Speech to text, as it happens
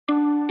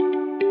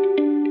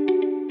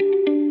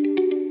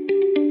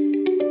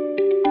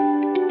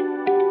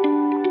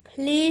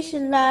Please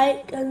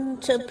like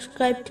and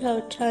subscribe to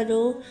our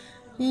channel.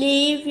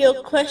 Leave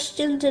your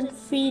questions and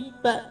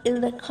feedback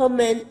in the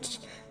comments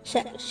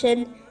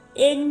section.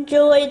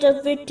 Enjoy the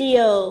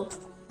video.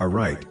 A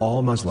right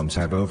all Muslims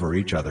have over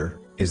each other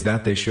is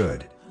that they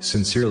should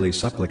sincerely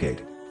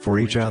supplicate for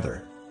each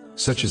other,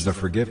 such as the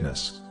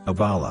forgiveness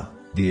of Allah,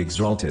 the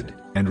Exalted,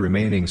 and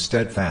remaining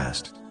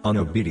steadfast on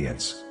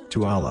obedience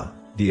to Allah,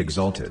 the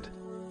Exalted.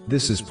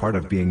 This is part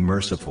of being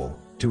merciful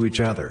to each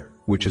other,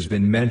 which has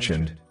been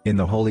mentioned in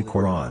the Holy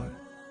Quran.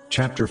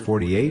 Chapter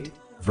 48,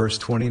 verse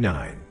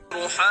 29.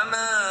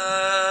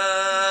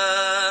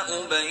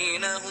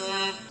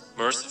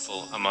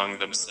 Merciful among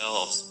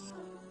themselves.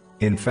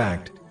 In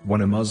fact,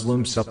 when a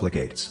Muslim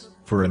supplicates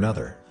for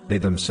another, they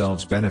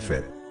themselves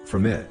benefit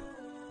from it.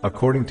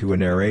 According to a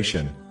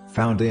narration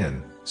found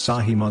in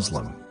Sahih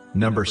Muslim,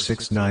 number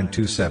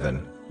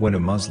 6927, when a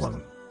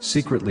Muslim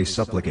secretly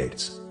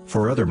supplicates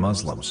for other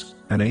Muslims,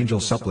 an angel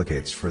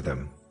supplicates for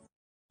them.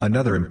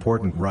 Another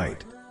important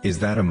right is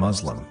that a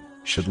Muslim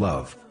should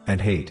love and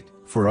hate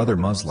for other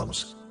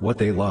Muslims what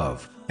they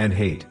love and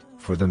hate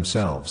for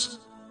themselves.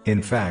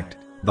 In fact,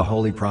 the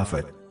Holy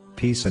Prophet,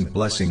 peace and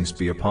blessings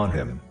be upon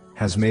him,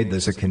 has made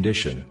this a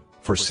condition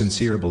for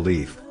sincere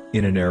belief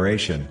in a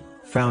narration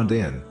found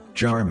in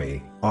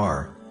Jami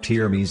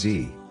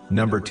Tirmizi,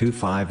 number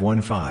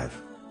 2515.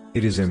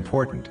 It is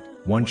important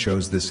one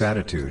shows this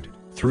attitude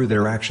through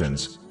their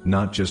actions,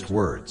 not just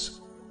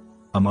words.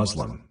 A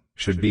Muslim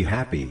should be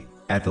happy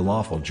at the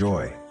lawful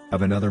joy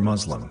of another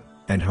Muslim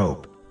and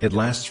hope it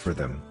lasts for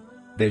them.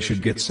 They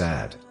should get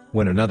sad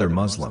when another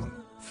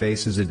Muslim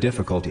faces a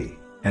difficulty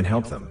and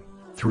help them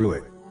through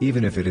it,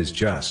 even if it is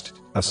just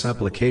a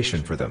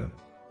supplication for them.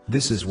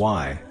 This is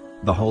why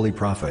the Holy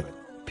Prophet,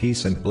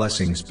 peace and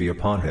blessings be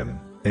upon him,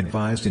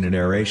 advised in a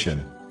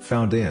narration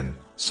found in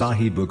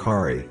Sahih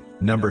Bukhari,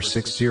 number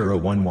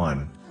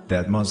 6011,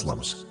 that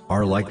Muslims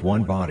are like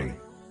one body.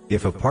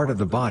 If a part of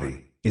the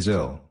body is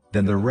ill,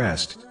 then the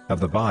rest of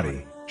the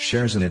body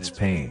shares in its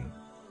pain.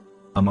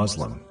 A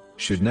Muslim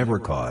should never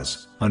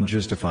cause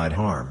unjustified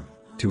harm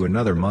to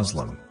another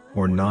Muslim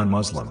or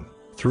non-Muslim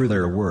through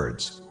their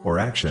words or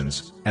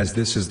actions, as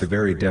this is the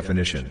very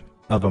definition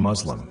of a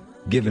Muslim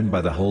given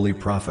by the Holy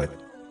Prophet,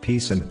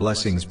 peace and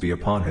blessings be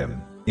upon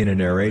him, in a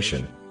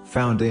narration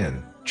found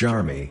in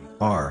Jami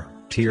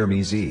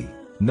Tirmizi,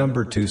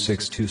 number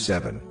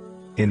 2627.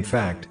 In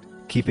fact,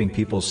 keeping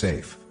people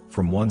safe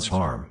from one's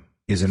harm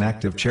is an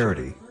act of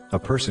charity a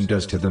person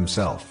does to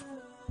themselves.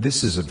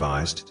 This is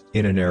advised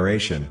in a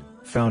narration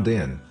found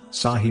in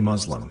Sahih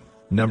Muslim,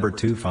 number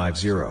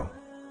 250.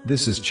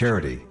 This is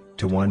charity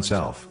to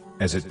oneself,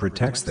 as it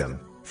protects them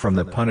from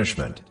the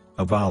punishment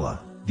of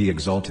Allah, the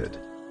Exalted.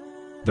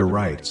 The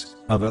rights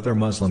of other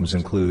Muslims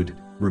include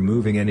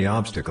removing any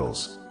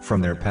obstacles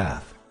from their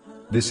path.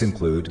 This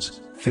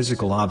includes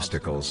physical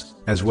obstacles,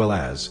 as well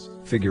as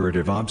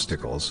figurative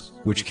obstacles,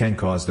 which can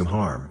cause them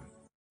harm.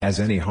 As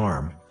any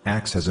harm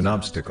acts as an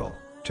obstacle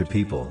to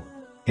people.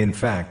 In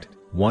fact,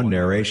 one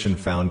narration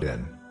found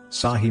in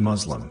Sahih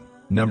Muslim,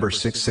 number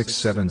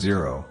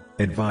 6670,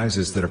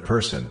 advises that a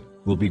person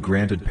will be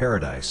granted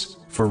paradise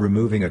for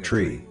removing a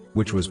tree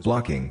which was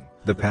blocking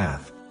the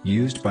path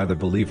used by the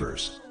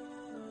believers.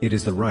 It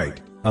is the right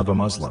of a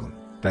Muslim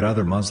that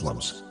other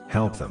Muslims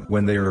help them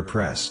when they are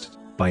oppressed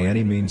by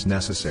any means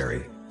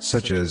necessary,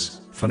 such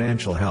as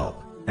financial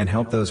help, and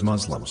help those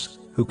Muslims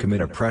who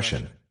commit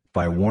oppression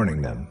by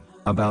warning them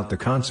about the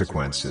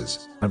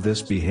consequences of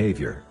this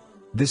behavior.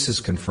 This is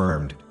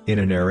confirmed in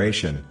a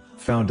narration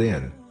found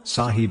in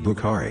Sahih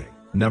Bukhari,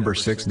 number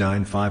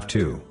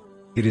 6952.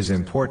 It is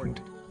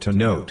important to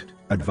note,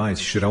 advice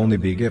should only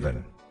be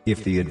given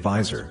if the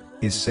advisor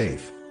is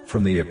safe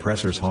from the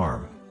oppressor's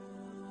harm.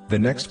 The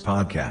next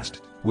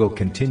podcast will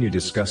continue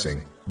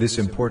discussing this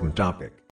important topic.